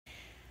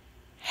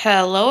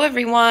Hello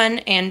everyone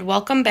and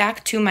welcome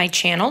back to my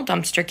channel,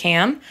 Dumpster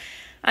Cam.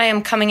 I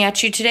am coming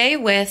at you today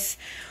with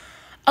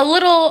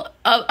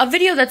a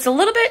video that's a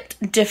little bit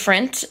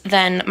different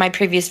than my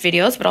previous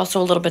videos, but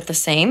also a little bit the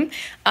same.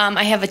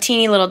 I have a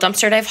teeny little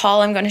dumpster dive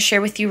haul I'm going to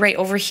share with you right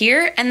over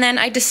here, and then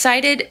I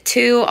decided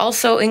to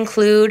also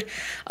include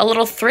a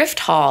little thrift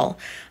haul.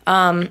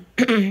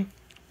 You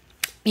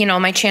know,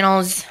 my channel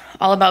is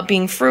all about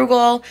being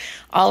frugal,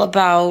 all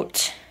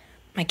about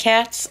my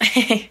cats,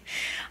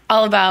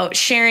 all about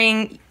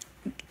sharing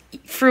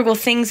frugal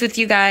things with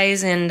you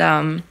guys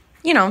and,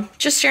 you know,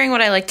 just sharing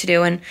what I like to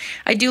do. And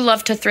I do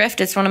love to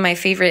thrift. It's one of my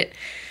favorite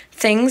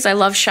things. I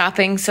love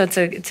shopping, so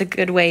it's a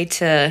good way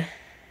to,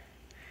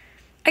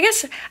 I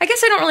guess I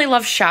don't really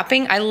love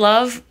shopping. I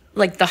love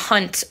like the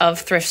hunt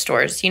of thrift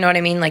stores. You know what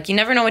I mean? Like you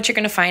never know what you're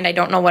going to find. I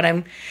don't know what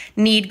I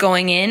need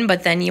going in,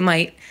 but then you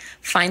might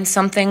find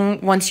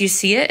something once you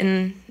see it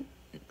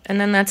and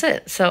then that's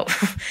it. So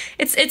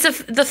it's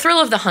the thrill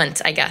of the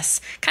hunt, I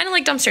guess. Kind of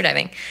like dumpster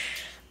diving.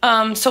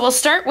 So we'll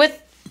start with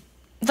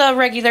the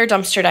regular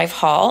dumpster dive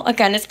haul.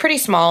 Again, it's pretty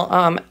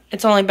small.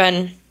 It's only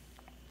been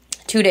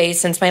 2 days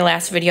since my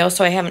last video,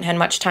 so I haven't had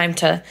much time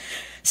to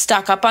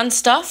stock up on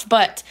stuff.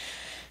 But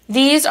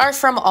these are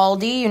from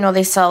Aldi. You know,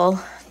 they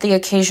sell the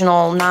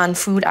occasional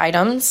non-food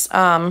items.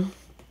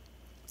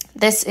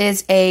 This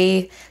is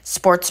a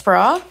sports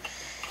bra.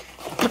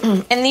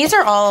 And these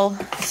are all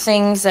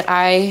things that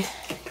I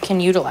can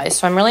utilize.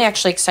 So I'm really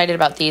actually excited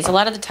about these. A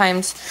lot of the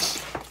times,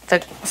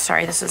 okay,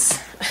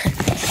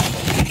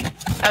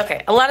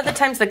 a lot of the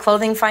times the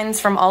clothing finds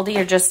from Aldi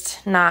are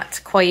just not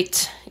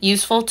quite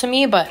useful to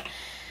me, but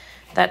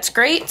that's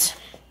great.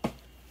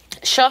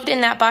 Shoved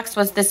in that box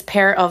was this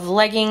pair of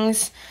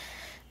leggings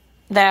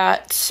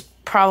that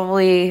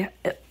probably,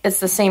 it's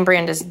the same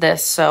brand as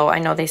this, so I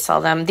know they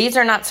sell them. These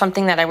are not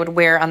something that I would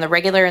wear on the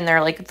regular, and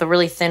they're like the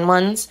really thin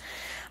ones.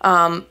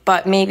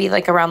 But maybe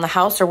like around the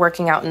house or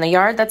working out in the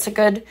yard, that's a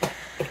good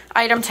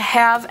item to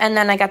have. And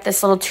then I got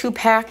this little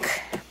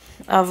 2-pack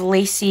of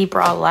lacy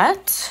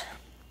bralette.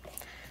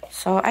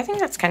 So I think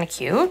that's kind of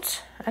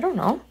cute. I don't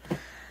know.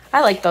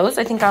 I like those.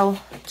 I think I'll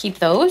keep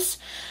those.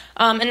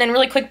 And then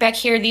really quick back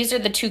here, these are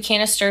the 2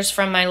 canisters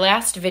from my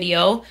last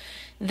video.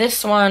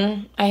 This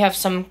one, I have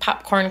some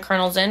popcorn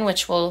kernels in,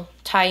 which will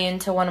tie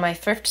into one of my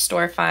thrift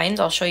store finds.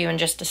 I'll show you in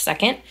just a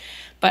second.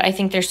 But I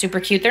think they're super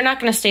cute. They're not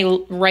going to stay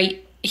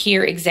right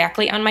here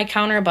exactly on my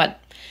counter, but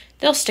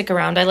they'll stick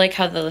around. I like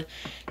how the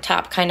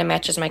top kind of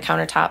matches my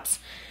countertops.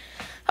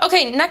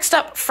 Okay, next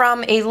up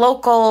from a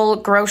local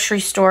grocery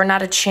store,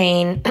 not a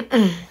chain,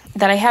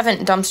 that I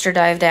haven't dumpster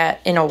dived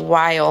at in a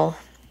while.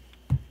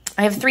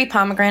 I have 3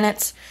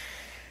 pomegranates.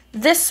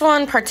 This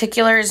one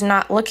particular is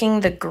not looking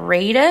the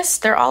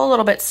greatest. They're all a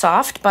little bit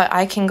soft, but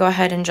I can go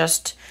ahead and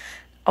just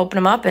open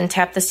them up and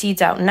tap the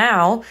seeds out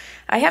now.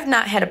 I have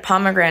not had a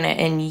pomegranate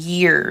in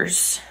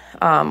years.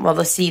 Well,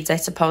 the seeds, I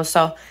suppose.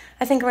 So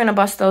I think I'm going to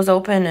bust those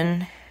open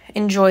and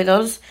enjoy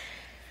those.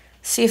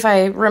 See if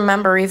I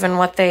remember even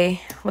what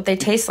they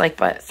taste like.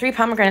 But 3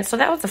 pomegranates, so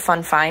that was a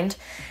fun find.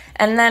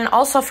 And then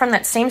also from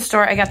that same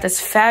store, I got this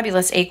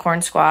fabulous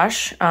acorn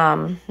squash.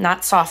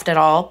 Not soft at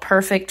all.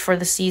 Perfect for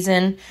the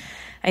season.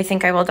 I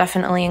think I will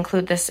definitely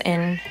include this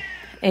in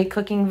a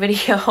cooking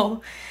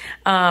video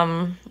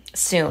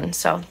soon.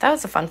 So that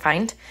was a fun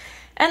find.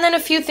 And then a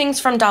few things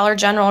from Dollar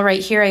General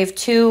right here. I have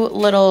 2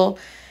 little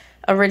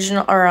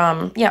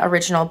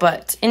original,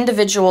 but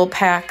individual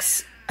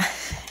packs.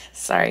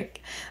 Sorry,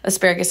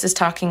 asparagus is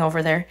talking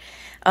over there.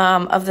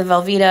 Of the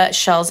Velveeta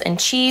shells and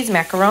cheese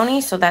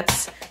macaroni. So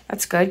that's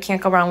good.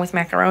 Can't go wrong with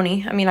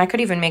macaroni. I mean, I could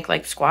even make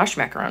like squash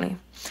macaroni.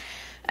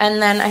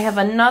 And then I have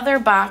another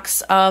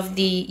box of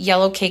the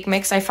yellow cake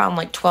mix. I found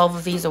like 12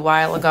 of these a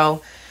while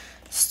ago.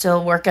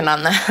 Still working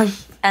on them.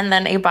 And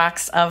then a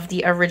box of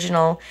the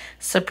original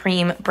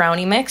Supreme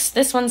brownie mix.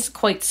 This one's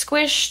quite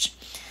squished.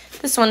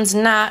 This one's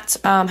not,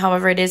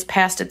 however, it is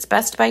past its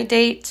best-by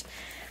date,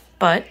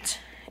 but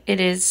it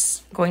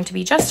is going to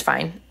be just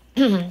fine.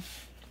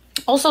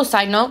 Also,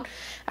 side note,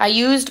 I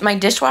used my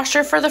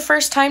dishwasher for the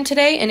first time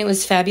today, and it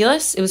was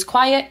fabulous. It was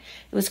quiet.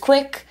 It was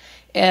quick.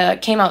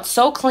 It came out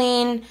so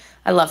clean.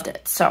 I loved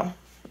it, so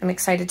I'm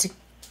excited to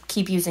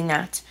keep using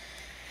that.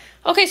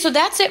 Okay, so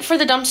that's it for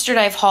the dumpster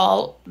dive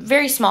haul.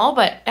 Very small,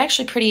 but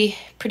actually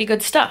pretty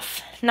good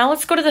stuff. Now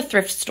let's go to the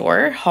thrift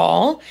store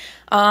haul.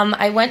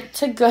 I went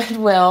to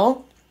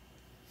Goodwill,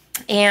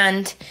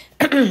 and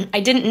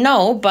I didn't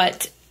know,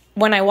 but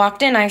when I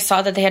walked in, I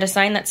saw that they had a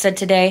sign that said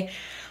today,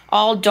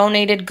 all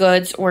donated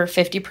goods were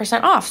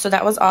 50% off, so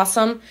that was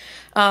awesome.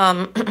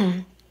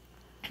 And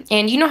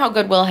you know how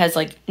Goodwill has,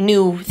 like,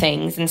 new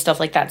things and stuff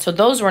like that, so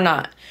those were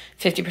not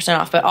 50%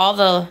 off, but all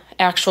the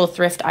actual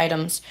thrift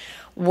items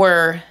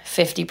were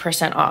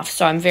 50% off,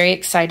 so I'm very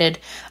excited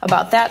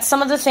about that.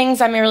 Some of the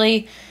things I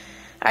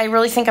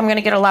really think I'm going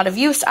to get a lot of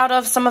use out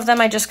of. Some of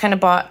them I just kind of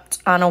bought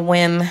on a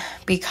whim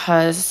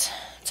because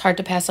it's hard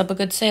to pass up a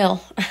good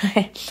sale.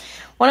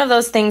 One of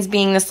those things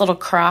being this little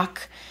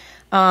crock.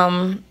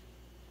 You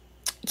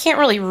can't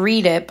really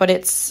read it, but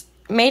it's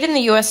made in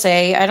the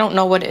USA. I don't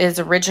know what it is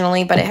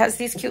originally, but it has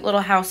these cute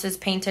little houses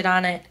painted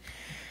on it.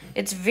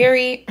 It's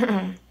very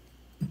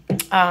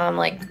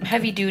like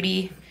heavy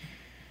duty,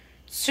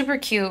 super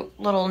cute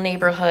little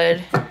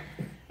neighborhood.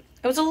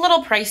 It was a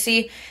little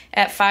pricey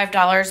at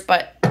 $5,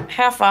 but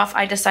half off,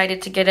 I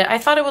decided to get it. I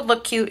thought it would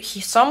look cute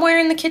somewhere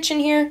in the kitchen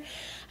here.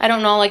 I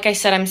don't know. Like I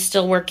said, I'm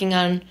still working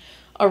on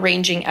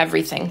arranging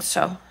everything.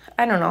 So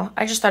I don't know.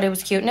 I just thought it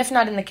was cute. And if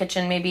not in the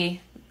kitchen,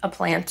 maybe a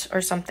plant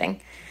or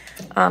something.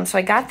 So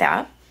I got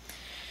that.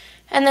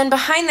 And then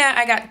behind that,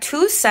 I got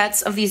 2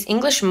 sets of these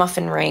English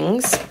muffin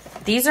rings.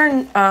 These are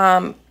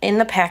in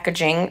the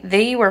packaging.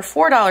 They were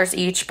 $4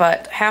 each,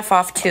 but half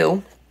off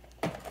 2.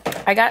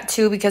 I got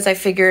 2 because I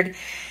figured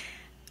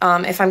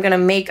if I'm going to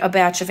make a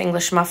batch of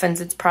English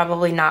muffins, it's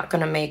probably not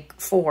going to make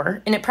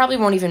 4. And it probably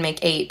won't even make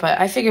 8, but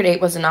I figured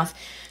 8 was enough.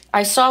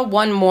 I saw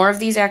one more of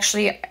these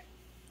actually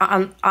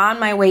on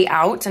my way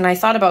out, and I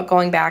thought about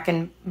going back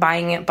and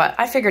buying it, but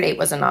I figured 8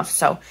 was enough.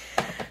 So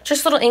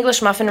just little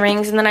English muffin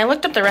rings. And then I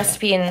looked up the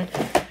recipe, and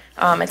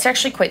it's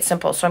actually quite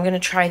simple, so I'm going to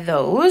try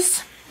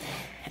those.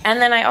 And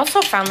then I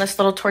also found this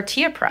little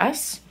tortilla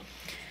press.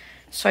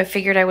 So I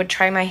figured I would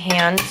try my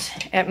hand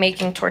at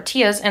making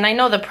tortillas. And I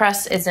know the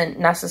press isn't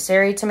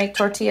necessary to make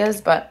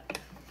tortillas, but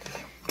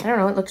I don't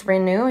know, it looks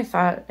brand new. I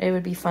thought it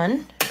would be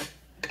fun.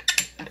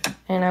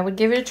 And I would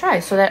give it a try.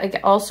 So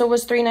that also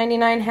was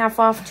 $3.99, half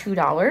off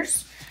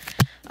 $2.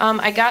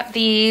 I got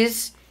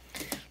these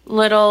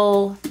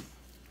little,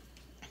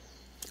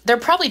 they're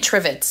probably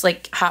trivets,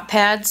 like hot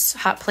pads,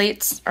 hot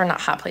plates, or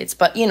not hot plates,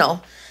 but you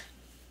know,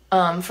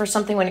 for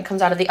something when it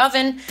comes out of the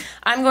oven.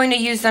 I'm going to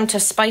use them to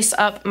spice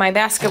up my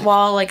basket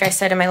wall. Like I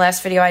said in my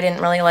last video, I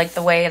didn't really like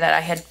the way that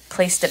I had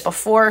placed it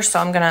before, so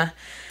I'm going to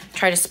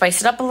try to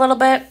spice it up a little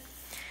bit.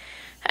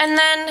 And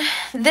then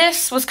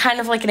this was kind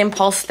of like an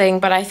impulse thing,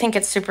 but I think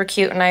it's super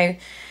cute. And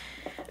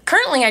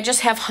currently I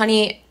just have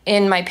honey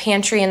in my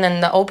pantry and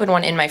then the open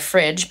one in my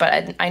fridge,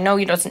 but I know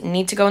it doesn't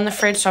need to go in the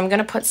fridge, so I'm going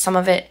to put some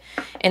of it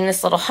in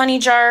this little honey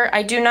jar.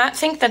 I do not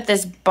think that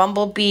this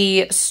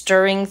bumblebee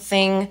stirring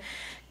thing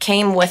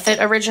came with it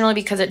originally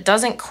because it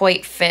doesn't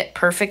quite fit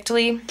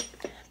perfectly,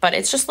 but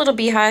it's just a little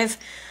beehive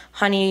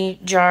honey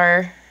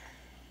jar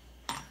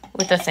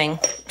with a thing.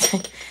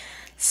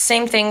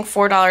 Same thing,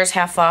 $4,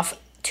 half off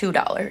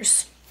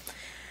 $2.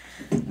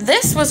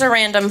 This was a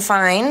random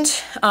find.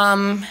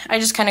 I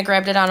just kind of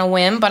grabbed it on a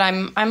whim, but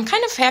I'm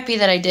kind of happy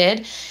that I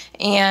did.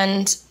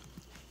 And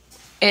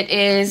it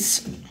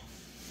is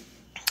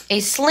a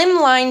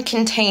slimline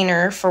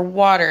container for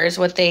water is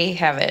what they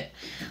have it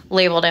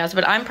labeled as,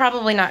 but I'm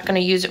probably not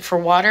going to use it for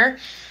water.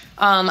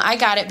 I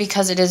got it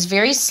because it is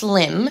very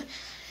slim,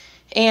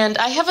 and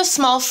I have a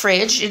small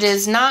fridge. It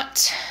is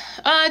not,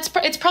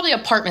 it's probably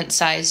apartment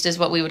sized is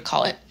what we would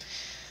call it.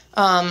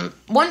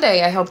 One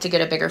day I hope to get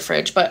a bigger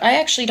fridge, but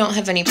I actually don't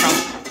have any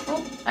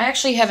problem. I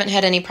actually haven't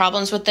had any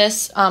problems with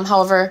this.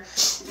 However,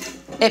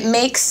 it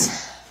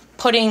makes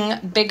putting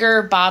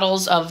bigger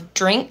bottles of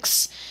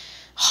drinks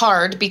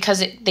hard because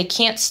they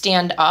can't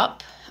stand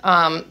up.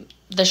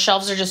 The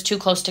shelves are just too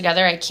close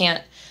together. I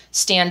can't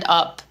stand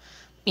up.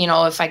 You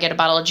know, if I get a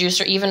bottle of juice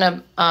or even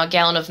a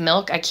gallon of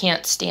milk, I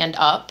can't stand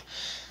up.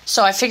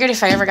 So I figured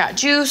if I ever got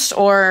juice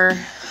or,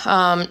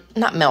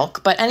 not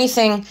milk, but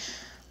anything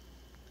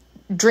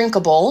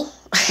drinkable,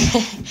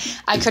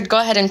 I could go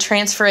ahead and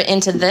transfer it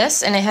into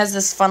this, and it has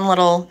this fun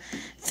little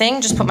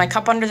thing. Just put my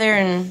cup under there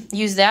and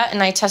use that,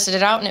 and I tested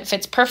it out, and it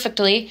fits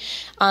perfectly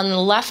on the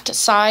left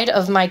side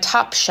of my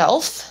top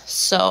shelf.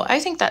 So I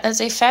think that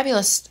is a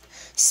fabulous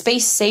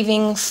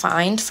space-saving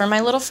find for my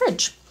little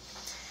fridge.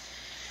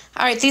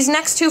 All right, these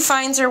next 2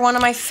 finds are one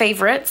of my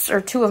favorites,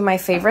 or 2 of my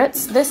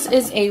favorites. This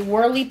is a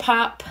Whirly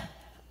Pop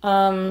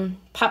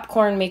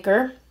popcorn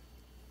maker,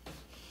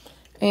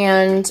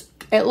 and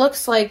it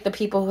looks like the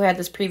people who had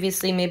this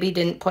previously maybe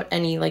didn't put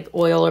any like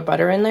oil or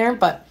butter in there,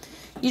 but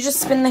you just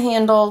spin the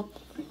handle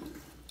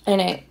and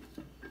it,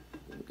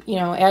 you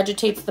know,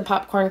 agitates the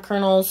popcorn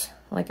kernels,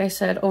 like I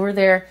said, over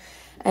there,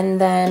 and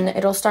then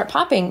it'll start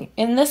popping.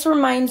 And this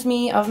reminds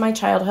me of my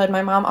childhood.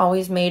 My mom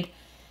always made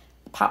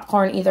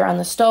popcorn either on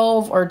the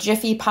stove or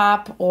Jiffy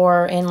Pop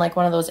or in like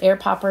one of those air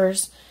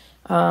poppers.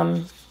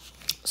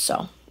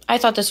 So I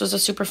thought this was a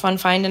super fun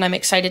find, and I'm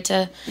excited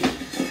to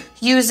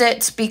use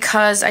it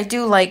because I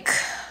do like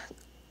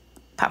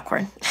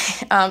popcorn.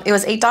 It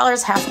was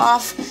 $8, half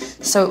off,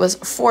 so it was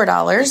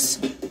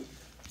 $4.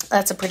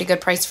 That's a pretty good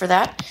price for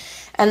that.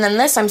 And then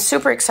this I'm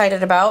super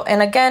excited about.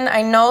 And again,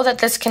 I know that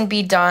this can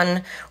be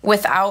done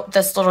without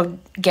this little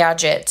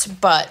gadget,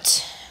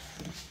 but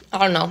I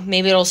don't know,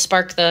 maybe it'll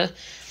spark the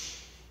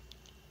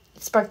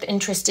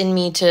interest in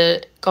me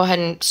to go ahead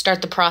and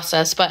start the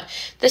process. But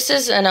this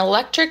is an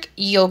electric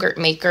yogurt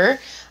maker.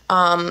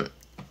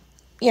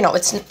 You know,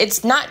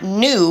 it's not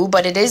new,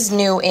 but it is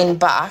new in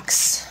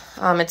box.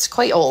 It's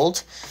quite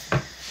old,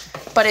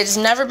 but it's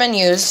never been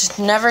used,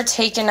 never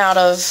taken out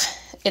of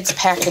its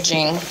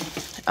packaging.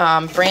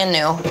 Brand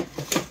new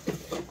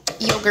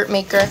yogurt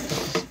maker.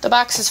 The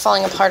box is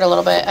falling apart a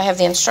little bit. I have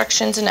the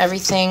instructions and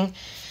everything.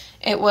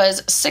 It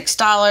was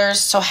 $6,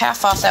 so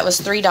half off that was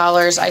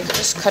 $3. I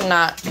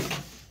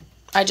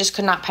just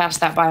could not pass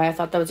that by. I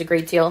thought that was a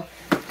great deal.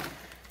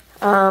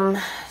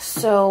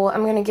 So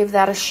I'm going to give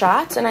that a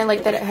shot, and I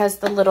like that it has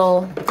the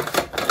little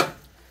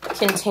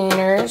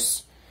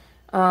containers,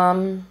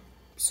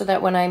 so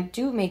that when I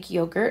do make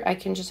yogurt, I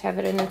can just have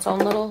it in its own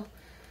little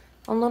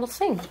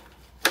thing.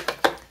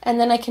 And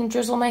then I can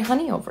drizzle my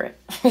honey over it.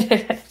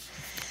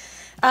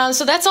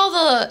 So that's all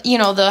the,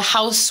 the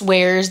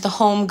housewares, the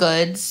home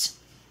goods.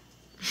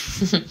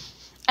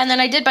 And then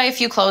I did buy a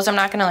few clothes. I'm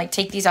not going to like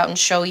take these out and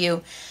show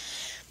you,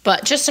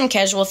 but just some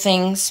casual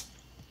things.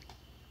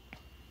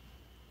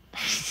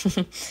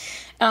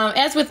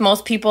 As with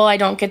most people, I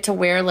don't get to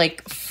wear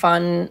like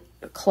fun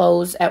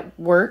clothes at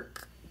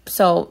work.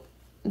 So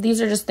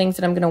these are just things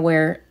that I'm going to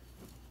wear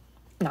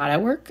not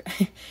at work.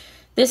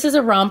 This is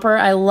a romper.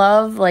 I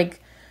love like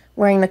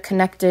wearing the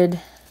connected,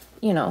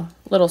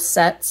 little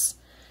sets.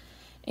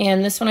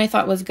 And this one I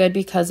thought was good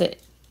because it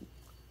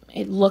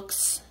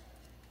looks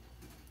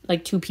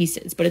like two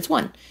pieces, but it's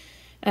one.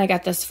 And I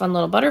got this fun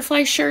little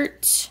butterfly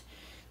shirt.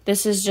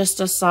 This is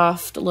just a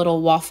soft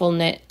little waffle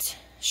knit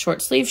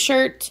short sleeve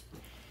shirt.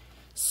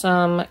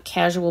 Some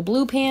casual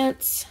blue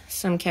pants,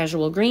 some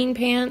casual green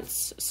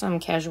pants, some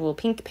casual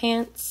pink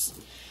pants,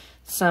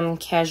 some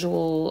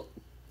casual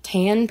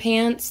tan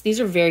pants. These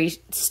are very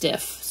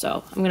stiff,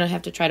 so I'm going to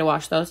have to try to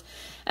wash those.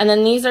 And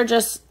then these are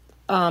just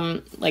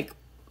like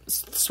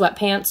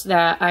sweatpants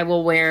that I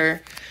will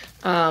wear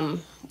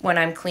when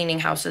I'm cleaning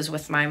houses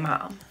with my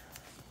mom.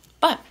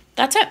 But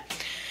that's it.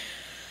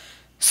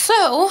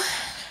 So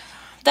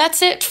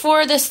that's it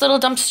for this little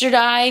dumpster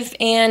dive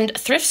and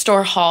thrift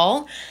store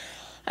haul.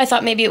 I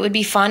thought maybe it would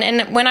be fun.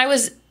 And when I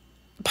was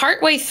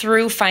partway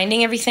through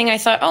finding everything, I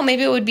thought, oh,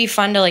 maybe it would be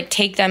fun to like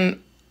take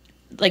them,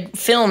 like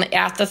film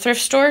at the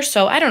thrift store.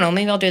 So I don't know,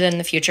 maybe I'll do that in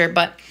the future.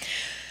 But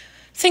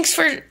thanks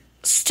for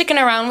sticking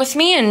around with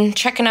me and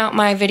checking out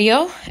my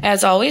video.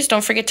 As always,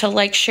 don't forget to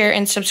like, share,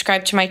 and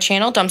subscribe to my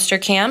channel,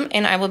 Dumpster Cam,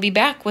 and I will be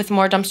back with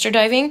more dumpster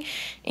diving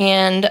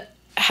and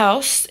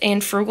house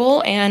and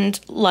frugal and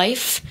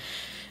life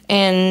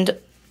and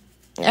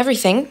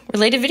everything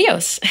related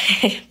videos.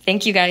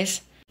 Thank you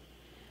guys.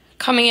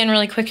 Coming in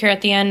really quick here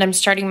at the end, I'm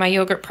starting my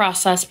yogurt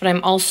process, but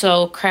I'm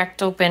also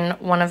cracked open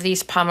one of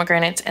these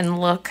pomegranates, and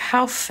look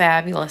how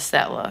fabulous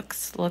that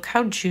looks. Look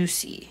how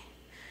juicy.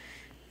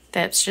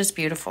 That's just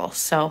beautiful.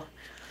 So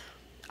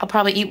I'll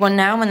probably eat one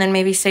now and then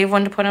maybe save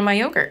one to put on my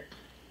yogurt.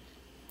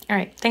 All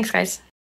right, thanks guys.